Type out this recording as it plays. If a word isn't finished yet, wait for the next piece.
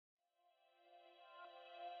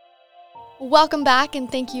Welcome back,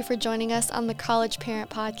 and thank you for joining us on the College Parent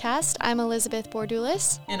Podcast. I'm Elisabeth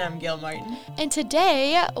Bordulis. And I'm Gail Martin. And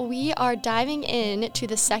today we are diving in to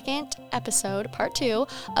the second episode, part 2,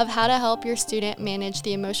 of how to help your student manage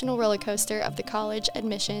the emotional roller coaster of the college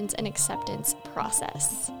admissions and acceptance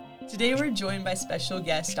process. Today we're joined by special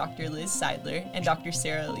guests Dr. Liz Seidler and Dr.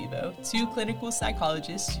 Sarah Olivo, two clinical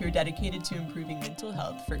psychologists who are dedicated to improving mental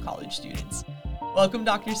health for college students. Welcome,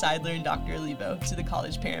 Dr. Seidler and Dr. Olivo, to the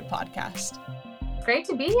College Parent Podcast. Great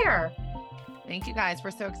to be here. Thank you, guys.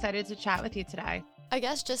 We're so excited to chat with you today. I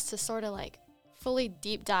guess just to sort of fully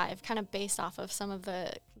deep dive, kind of based off of some of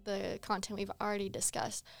the content we've already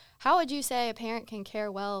discussed, how would you say a parent can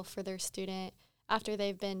care well for their student after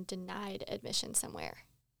they've been denied admission somewhere?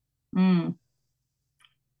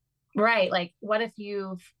 Right. Like, what if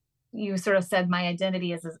you sort of said my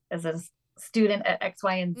identity is as a student at X,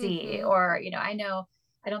 Y, and Z, Mm-hmm. or,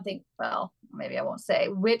 I don't think, maybe I won't say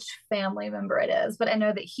which family member it is, but I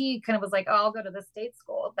know that he kind of was like, oh, I'll go to this state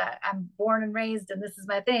school that I'm born and raised and this is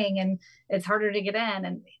my thing. And it's harder to get in.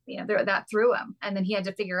 And, that threw him. And then he had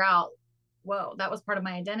to figure out, whoa, that was part of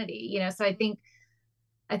my identity, So I think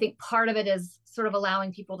part of it is sort of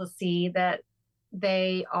allowing people to see that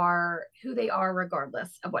they are who they are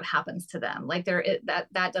regardless of what happens to them. Like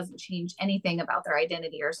that doesn't change anything about their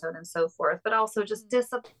identity or so on and so forth. But also just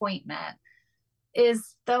disappointment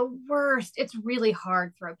is the worst. It's really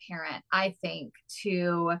hard for a parent, I think,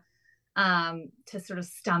 to sort of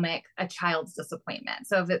stomach a child's disappointment.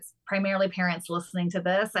 So if it's primarily parents listening to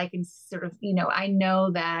this, I can sort of, I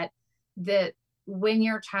know that when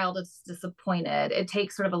your child is disappointed, it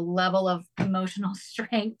takes sort of a level of emotional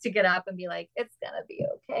strength to get up and be like, it's going to be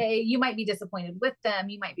okay. You might be disappointed with them.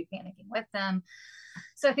 You might be panicking with them.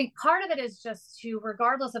 So I think part of it is just to,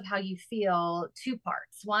 regardless of how you feel, two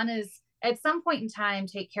parts. One is at some point in time,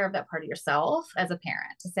 take care of that part of yourself as a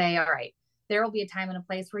parent to say, all right, there will be a time and a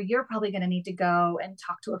place where you're probably going to need to go and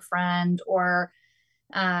talk to a friend or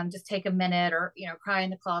just take a minute or, cry in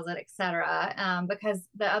the closet, etc. Because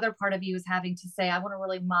the other part of you is having to say, I want to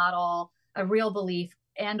really model a real belief,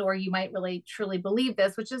 and, or you might really truly believe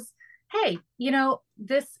this, which is, hey,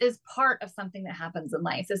 this is part of something that happens in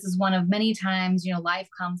life. This is one of many times, life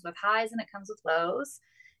comes with highs and it comes with lows,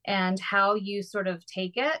 and how you sort of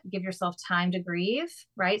take it, give yourself time to grieve.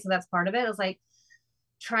 Right. So that's part of it. It's like,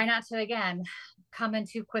 try not to, again, come in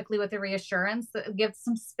too quickly with a reassurance. Give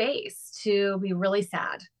some space to be really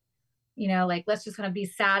sad. Let's just kind of be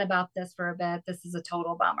sad about this for a bit. This is a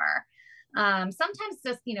total bummer. Sometimes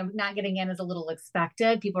just, not getting in is a little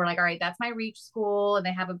expected. People are like, all right, that's my reach school, and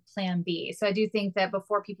they have a plan B. So I do think that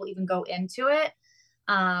before people even go into it,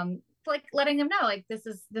 like letting them know, like, this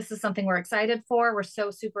is something we're excited for. We're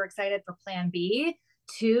so super excited for plan B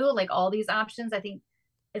too. Like all these options, I think,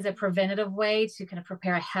 is a preventative way to kind of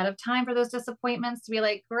prepare ahead of time for those disappointments, to be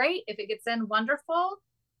like, great, if it gets in, wonderful,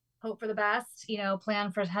 hope for the best,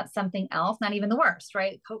 plan for something else, not even the worst,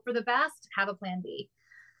 right? Hope for the best, have a plan B.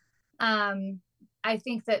 I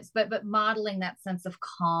think that, but modeling that sense of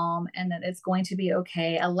calm and that it's going to be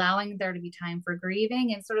okay, allowing there to be time for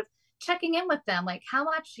grieving and sort of checking in with them. Like, how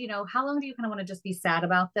much, how long do you kind of want to just be sad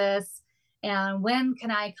about this? And when can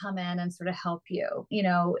I come in and sort of help you?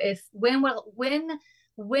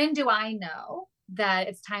 When do I know that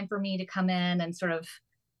it's time for me to come in and sort of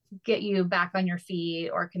get you back on your feet,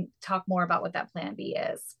 or can talk more about what that plan B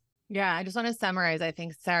is? Yeah, I just want to summarize, I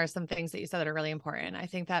think, Sarah, some things that you said that are really important. I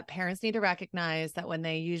think that parents need to recognize that when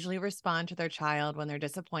they usually respond to their child when they're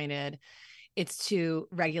disappointed, it's to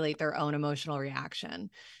regulate their own emotional reaction.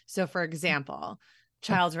 So, for example,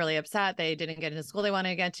 child's really upset, they didn't get into school they want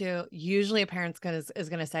to get to. Usually a parent is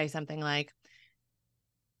going to say something like,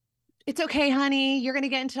 it's okay, honey, you're going to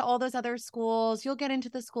get into all those other schools. You'll get into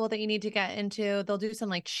the school that you need to get into. They'll do some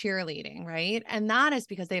like cheerleading, right? And that is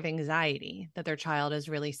because they have anxiety that their child is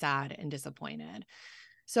really sad and disappointed.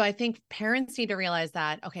 So I think parents need to realize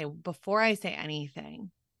that, okay, before I say anything,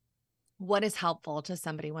 what is helpful to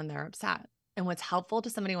somebody when they're upset? And what's helpful to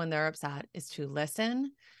somebody when they're upset is to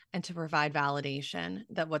listen and to provide validation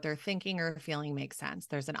that what they're thinking or feeling makes sense.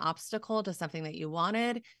 There's an obstacle to something that you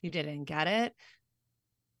wanted, you didn't get it.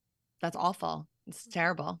 That's awful. It's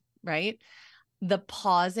terrible, right? The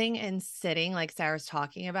pausing and sitting, like Sarah's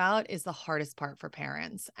talking about, is the hardest part for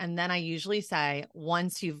parents. And then I usually say,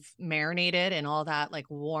 once you've marinated in all that like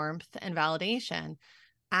warmth and validation,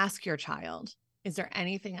 ask your child, is there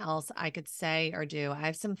anything else I could say or do? I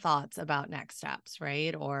have some thoughts about next steps,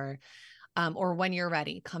 right? Or Or when you're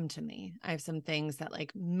ready, come to me. I have some things that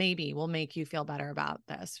like maybe will make you feel better about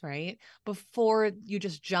this, right? Before you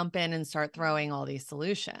just jump in and start throwing all these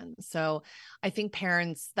solutions. So I think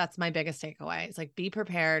parents, that's my biggest takeaway. It's like, be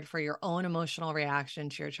prepared for your own emotional reaction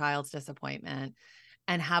to your child's disappointment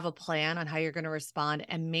and have a plan on how you're going to respond,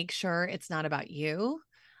 and make sure it's not about you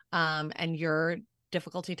and your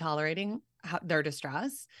difficulty tolerating their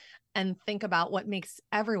distress, and think about what makes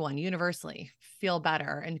everyone universally feel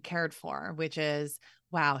better and cared for, which is,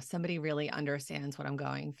 wow, somebody really understands what I'm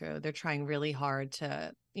going through. They're trying really hard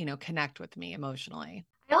to, connect with me emotionally.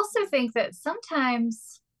 I also think that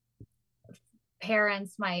sometimes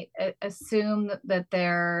parents might assume that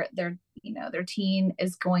their teen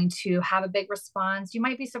is going to have a big response. You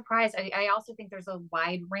might be surprised. I also think there's a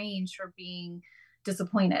wide range for being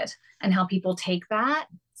disappointed and how people take that.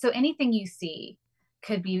 So anything you see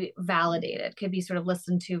could be validated, could be sort of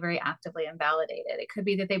listened to very actively and validated. It could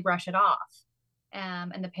be that they brush it off.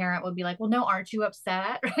 And the parent would be like, well, no, aren't you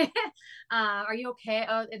upset? Are you okay?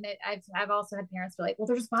 Oh, and I've also had parents be like, well,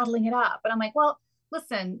 they're just bottling it up. But I'm like, well,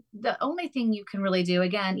 listen, the only thing you can really do,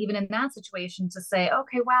 again, even in that situation, to say,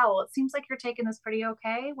 okay, wow, well, it seems like you're taking this pretty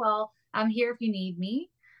okay. Well, I'm here if you need me.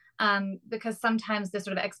 Because sometimes the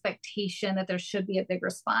sort of expectation that there should be a big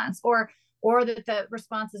response, or that the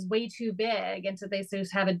response is way too big, and so they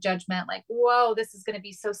just have a judgment like, whoa, this is going to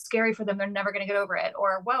be so scary for them, they're never going to get over it,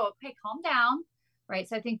 or whoa, okay, calm down, right?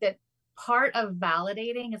 So I think that part of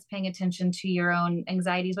validating is paying attention to your own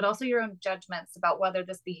anxieties, but also your own judgments about whether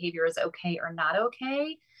this behavior is okay or not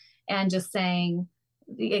okay, and just saying,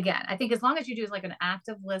 again, I think as long as you do like an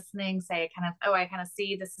active listening, say kind of, oh, I kind of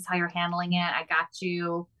see this is how you're handling it, I got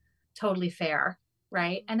you, totally fair,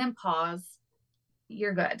 right? And then pause,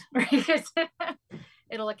 you're good, right?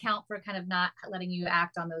 It'll account for kind of not letting you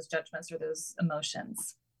act on those judgments or those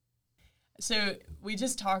emotions. So we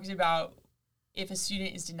just talked about if a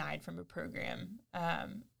student is denied from a program,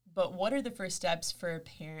 but what are the first steps for a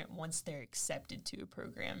parent once they're accepted to a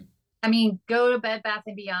program? I mean, go to Bed Bath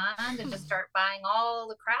 & Beyond and just start buying all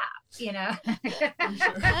the crap,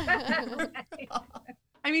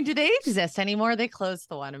 I mean, do they exist anymore? They closed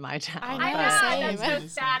the one in my town. I know, that's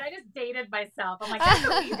so sad. I just dated myself. I'm like, that's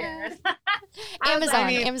really weird.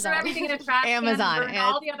 Amazon. Everything in a trash can, Amazon, and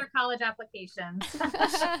all the other college applications.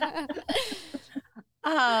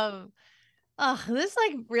 This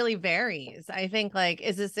like really varies. I think like,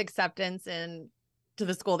 is this acceptance to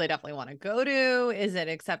the school they definitely want to go to? Is it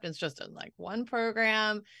acceptance just in like one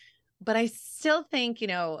program? But I still think,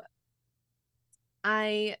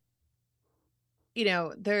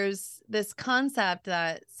 there's this concept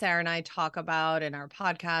that Sarah and I talk about in our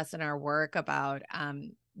podcast and our work about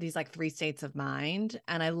these like 3 states of mind.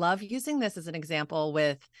 And I love using this as an example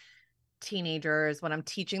with teenagers when I'm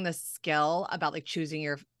teaching this skill about like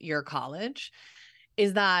choosing your college,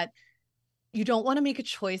 is that you don't want to make a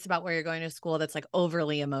choice about where you're going to school that's like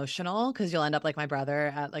overly emotional, because you'll end up like my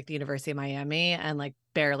brother at like the University of Miami and like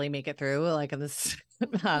barely make it through like in this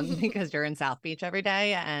because you're in South Beach every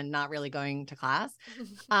day and not really going to class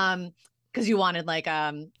because you wanted like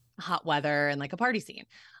hot weather and like a party scene.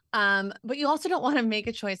 But you also don't want to make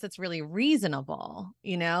a choice that's really reasonable,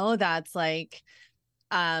 that's like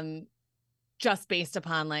just based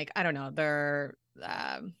upon like, I don't know, their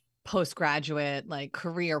postgraduate like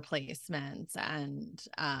career placements and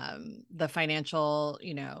the financial,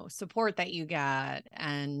 support that you get,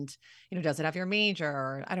 and, does it have your major,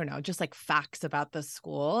 or I don't know, just like facts about the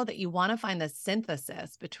school. That you want to find the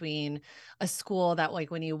synthesis between a school that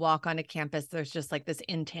like when you walk onto campus, there's just like this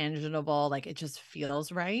intangible, like it just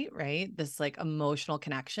feels right? This like emotional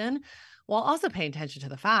connection, while also paying attention to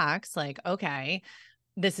the facts, like, okay,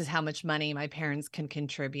 this is how much money my parents can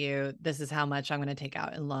contribute. This is how much I'm going to take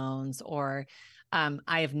out in loans, or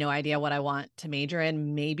I have no idea what I want to major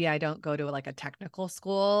in. Maybe I don't go to like a technical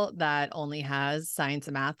school that only has science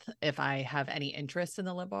and math if I have any interest in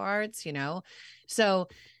the liberal arts, So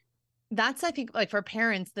that's, I think, like for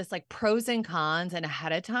parents, this like pros and cons, and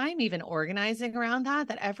ahead of time, even organizing around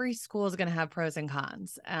that every school is going to have pros and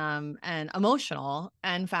cons, and emotional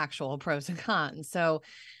and factual pros and cons. So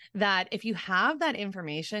that if you have that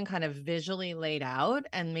information kind of visually laid out,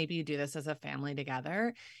 and maybe you do this as a family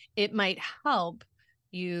together, it might help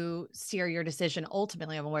you steer your decision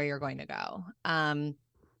ultimately on where you're going to go. And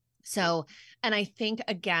I think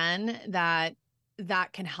again, that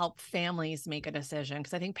can help families make a decision,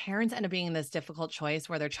 because I think parents end up being in this difficult choice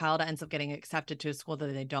where their child ends up getting accepted to a school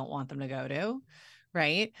that they don't want them to go to.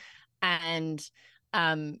 Right. And,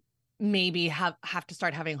 maybe have to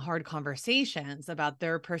start having hard conversations about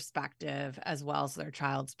their perspective as well as their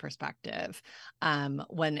child's perspective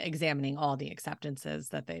when examining all the acceptances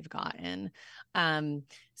that they've gotten.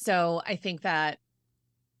 So I think that,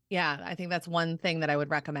 I think that's one thing that I would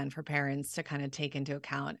recommend for parents to kind of take into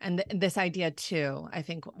account. And this idea too, I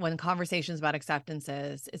think when conversations about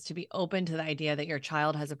acceptances is to be open to the idea that your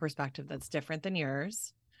child has a perspective that's different than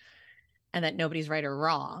yours and that nobody's right or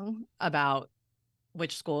wrong about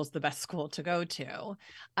which school is the best school to go to.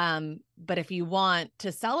 But if you want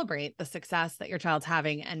to celebrate the success that your child's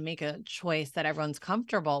having and make a choice that everyone's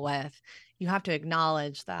comfortable with, you have to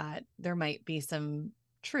acknowledge that there might be some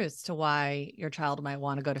truths to why your child might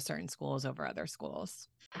want to go to certain schools over other schools.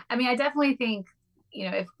 I mean, I definitely think,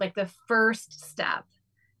 if like the first step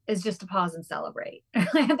is just to pause and celebrate.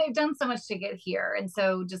 They've done so much to get here. And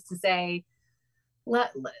so just to say,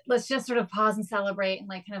 let's just sort of pause and celebrate and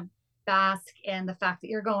like kind of bask in the fact that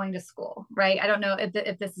you're going to school, right? I don't know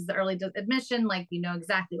if this is the early admission, like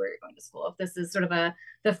exactly where you're going to school. If this is sort of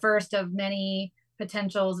the first of many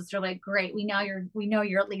potentials, it's sort of like, great, we know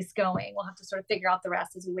you're at least going. We'll have to sort of figure out the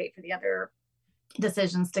rest as we wait for the other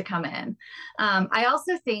decisions to come in. I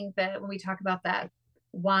also think that when we talk about that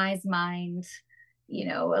wise mind,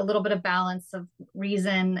 a little bit of balance of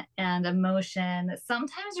reason and emotion,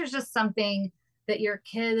 sometimes there's just something that your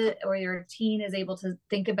kid or your teen is able to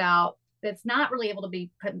think about that's not really able to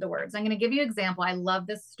be put into words. I'm going to give you an example. I love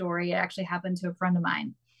this story. It actually happened to a friend of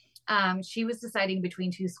mine. She was deciding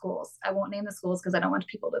between two schools. I won't name the schools because I don't want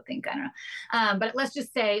people to think I don't know. But let's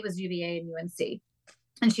just say it was UVA and UNC.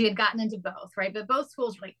 And she had gotten into both, right? But both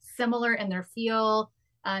schools were like similar in their feel.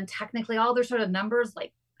 And technically all their sort of numbers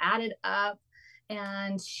like added up.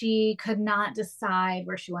 And she could not decide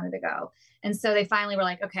where she wanted to go. And so they finally were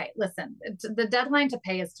like, okay, listen, the deadline to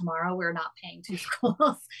pay is tomorrow. We're not paying two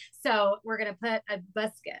schools. So we're going to put a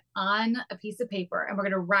biscuit on a piece of paper and we're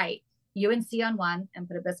going to write UNC on one and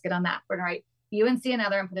put a biscuit on that. We're going to write UNC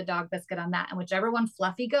another and put a dog biscuit on that. And whichever one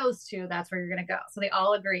Fluffy goes to, that's where you're going to go. So they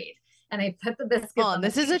all agreed. And they put the biscuits on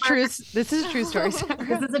this is a true story. This is a true story.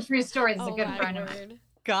 This is a good friend of mine.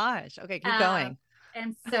 Gosh. Okay. Keep going.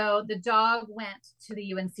 And so the dog went to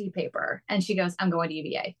the UNC paper and she goes, I'm going to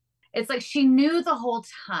UVA. It's like she knew the whole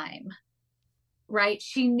time, right?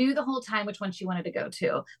 She knew the whole time which one she wanted to go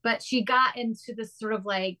to, but she got into this sort of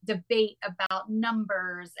like debate about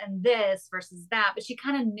numbers and this versus that, but she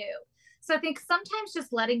kind of knew. So I think sometimes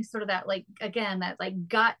just letting sort of that, like, again, that like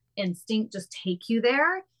gut instinct just take you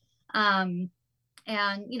there. And,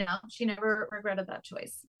 she never regretted that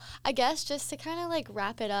choice. I guess just to kind of like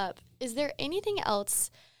wrap it up, is there anything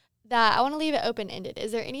else that I want to leave it open-ended?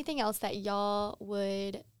 Is there anything else that y'all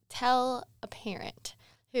would tell a parent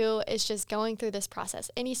who is just going through this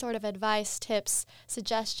process? Any sort of advice, tips,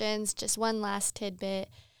 suggestions, just one last tidbit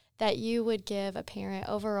that you would give a parent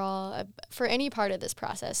overall for any part of this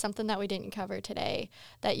process, something that we didn't cover today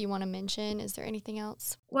that you want to mention? Is there anything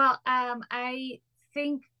else? Well, I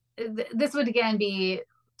think this would again be,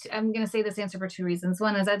 I'm going to say this answer for two reasons.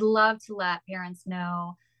 One is I'd love to let parents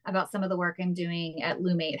know about some of the work I'm doing at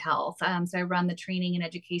LuMate Health. So I run the training and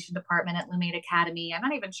education department at LuMate Academy. I'm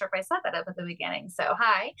not even sure if I set that up at the beginning. So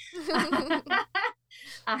hi.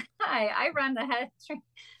 Hi, I run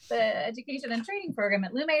the education and training program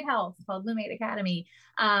at LuMate Health called LuMate Academy.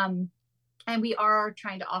 And we are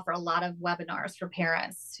trying to offer a lot of webinars for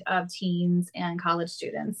parents of teens and college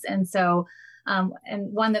students. And so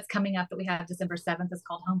and one that's coming up that we have December 7th is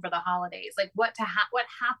called Home for the Holidays. Like what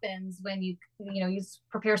happens when you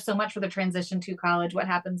prepare so much for the transition to college? What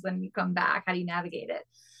happens when you come back? How do you navigate it?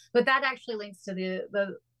 But that actually links to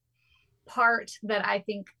the part that I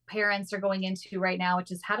think parents are going into right now,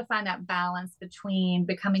 which is how to find that balance between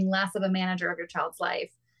becoming less of a manager of your child's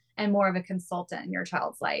life and more of a consultant in your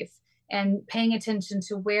child's life, and paying attention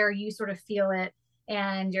to where you sort of feel it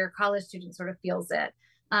and your college student sort of feels it.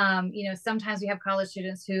 Sometimes we have college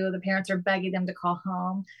students who the parents are begging them to call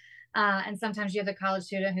home. And sometimes you have the college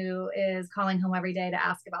student who is calling home every day to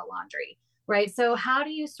ask about laundry, right? So how do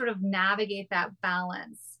you sort of navigate that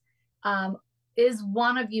balance? Is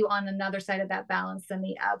one of you on another side of that balance than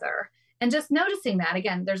the other? And just noticing that,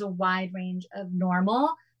 again, there's a wide range of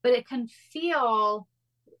normal, but it can feel,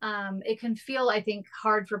 I think,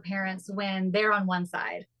 hard for parents when they're on one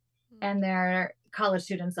side and their college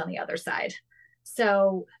students on the other side.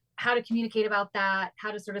 So how to communicate about that, how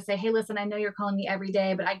to sort of say, hey, listen, I know you're calling me every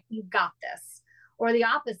day, but you got this. Or the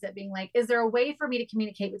opposite, being like, is there a way for me to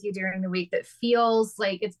communicate with you during the week that feels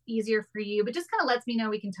like it's easier for you, but just kind of lets me know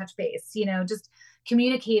we can touch base, just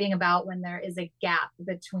communicating about when there is a gap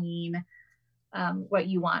between what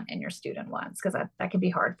you want and your student wants, because that can be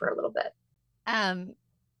hard for a little bit.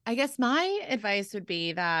 I guess my advice would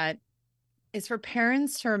be that is for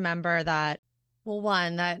parents to remember that, well,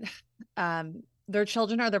 one, that their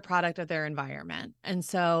children are the product of their environment. And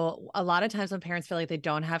so a lot of times when parents feel like they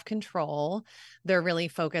don't have control, they're really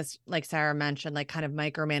focused, like Sarah mentioned, like kind of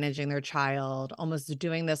micromanaging their child, almost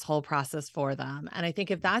doing this whole process for them. And I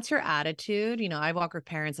think if that's your attitude, I walk with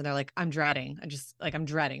parents and they're like, I'm dreading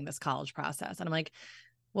this college process. And I'm like,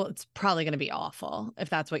 well, it's probably going to be awful if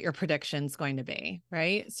that's what your prediction's going to be,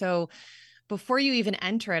 right? So before you even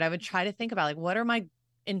enter it, I would try to think about like, what are my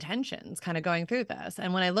intentions kind of going through this?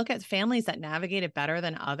 And when I look at families that navigate it better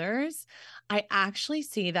than others, I actually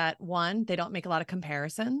see that one, they don't make a lot of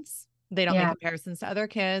comparisons. They don't make comparisons to other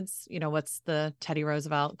kids. What's the Teddy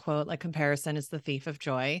Roosevelt quote? Like, comparison is the thief of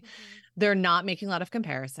joy. Mm-hmm. They're not making a lot of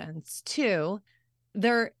comparisons. Two,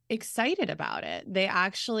 they're excited about it. They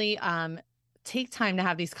actually take time to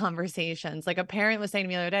have these conversations. Like a parent was saying to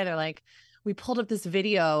me the other day, they're like, we pulled up this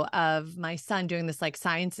video of my son doing this like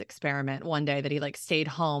science experiment one day that he like stayed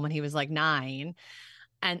home when he was like 9,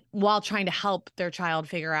 and while trying to help their child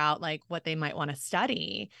figure out like what they might want to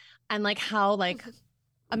study, and like how like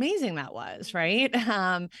amazing that was, right?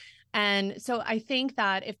 And so I think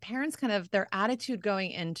that if parents kind of their attitude going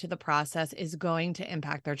into the process is going to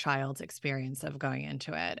impact their child's experience of going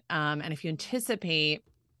into it. And if you anticipate,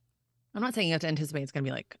 I'm not saying you have to anticipate it's going to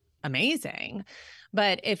be like amazing,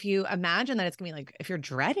 but if you imagine that it's going to be like, if you're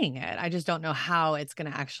dreading it, I just don't know how it's going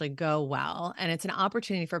to actually go well. And it's an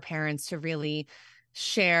opportunity for parents to really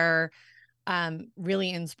share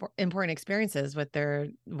really important experiences with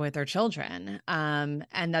their children, and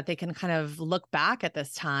that they can kind of look back at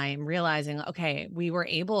this time realizing, okay, we were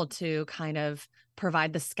able to kind of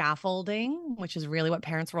provide the scaffolding, which is really what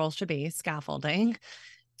parents' roles should be, scaffolding,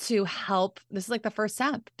 to help. This is like the first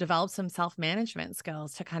step, develop some self-management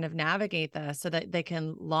skills to kind of navigate this so that they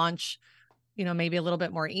can launch, maybe a little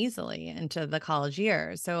bit more easily into the college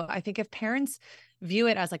years. So I think if parents view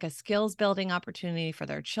it as like a skills building opportunity for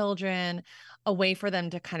their children, a way for them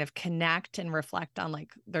to kind of connect and reflect on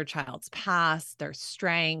like their child's past, their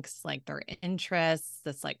strengths, like their interests,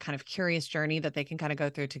 this like kind of curious journey that they can kind of go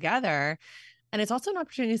through together. And it's also an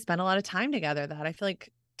opportunity to spend a lot of time together that I feel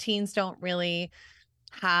like teens don't really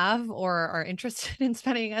have or are interested in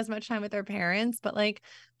spending as much time with their parents, but like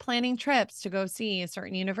planning trips to go see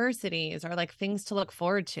certain universities or like things to look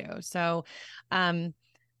forward to. So,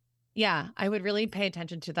 yeah, I would really pay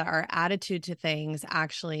attention to that. Our attitude to things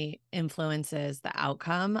actually influences the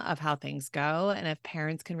outcome of how things go. And if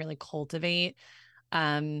parents can really cultivate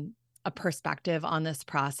a perspective on this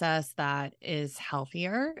process that is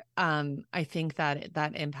healthier, I think that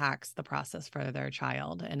that impacts the process for their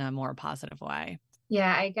child in a more positive way.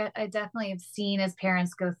 Yeah, I definitely have seen as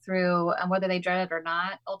parents go through, whether they dread it or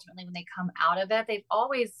not, ultimately when they come out of it, they've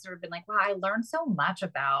always sort of been like, wow, I learned so much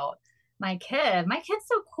about my kid. My kid's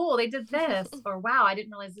so cool. They did this, or wow, I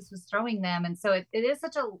didn't realize this was throwing them. And so it is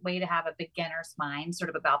such a way to have a beginner's mind sort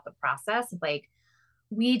of about the process. Like,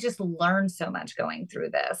 we just learned so much going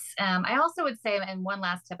through this. I also would say, and one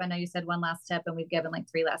last tip, I know you said one last tip and we've given like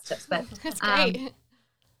 3 last tips, but that's great.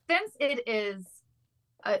 Since it is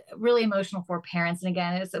really emotional for parents, and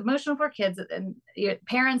again, it's emotional for kids, and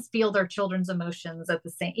parents feel their children's emotions at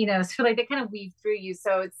the same, so like they kind of weave through you.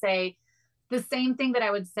 So I'd say the same thing that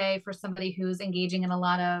I would say for somebody who's engaging in a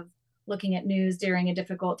lot of looking at news during a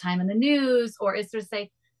difficult time in the news, or is to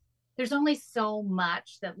say, there's only so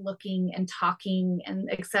much that looking and talking and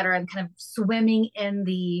et cetera, and kind of swimming in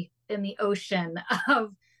the ocean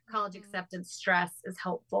of college acceptance stress is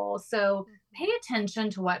helpful. So pay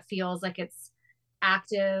attention to what feels like it's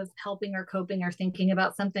active, helping or coping or thinking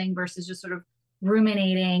about something versus just sort of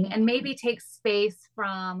ruminating, and maybe take space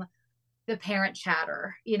from the parent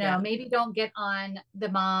chatter. Maybe don't get on the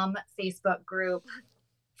mom Facebook group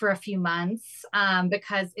for a few months,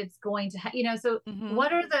 because it's going to, so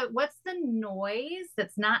what's the noise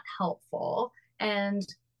that's not helpful, and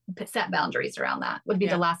set boundaries around that would be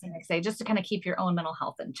the last thing I say, just to kind of keep your own mental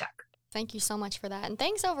health in check. Thank you so much for that. And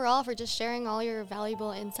thanks overall for just sharing all your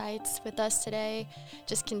valuable insights with us today.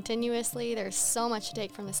 Just continuously, there's so much to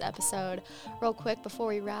take from this episode. Real quick, before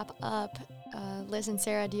we wrap up, Liz and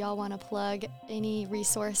Sarah, do y'all want to plug any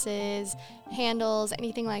resources, handles,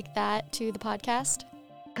 anything like that to the podcast?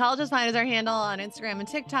 College is Fine is our handle on Instagram and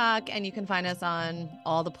TikTok, and you can find us on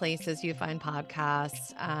all the places you find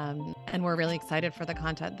podcasts. And we're really excited for the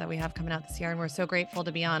content that we have coming out this year, and we're so grateful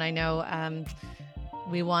to be on. I know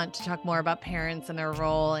we want to talk more about parents and their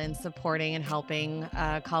role in supporting and helping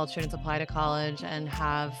college students apply to college and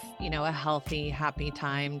have, a healthy, happy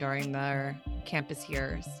time during their campus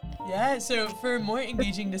years. Yeah, so for more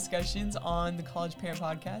engaging discussions on the College Parent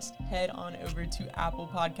Podcast, head on over to Apple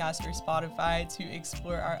Podcast or Spotify to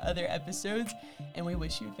explore our other episodes. And we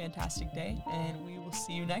wish you a fantastic day, and we will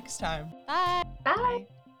see you next time. Bye. Bye. Bye.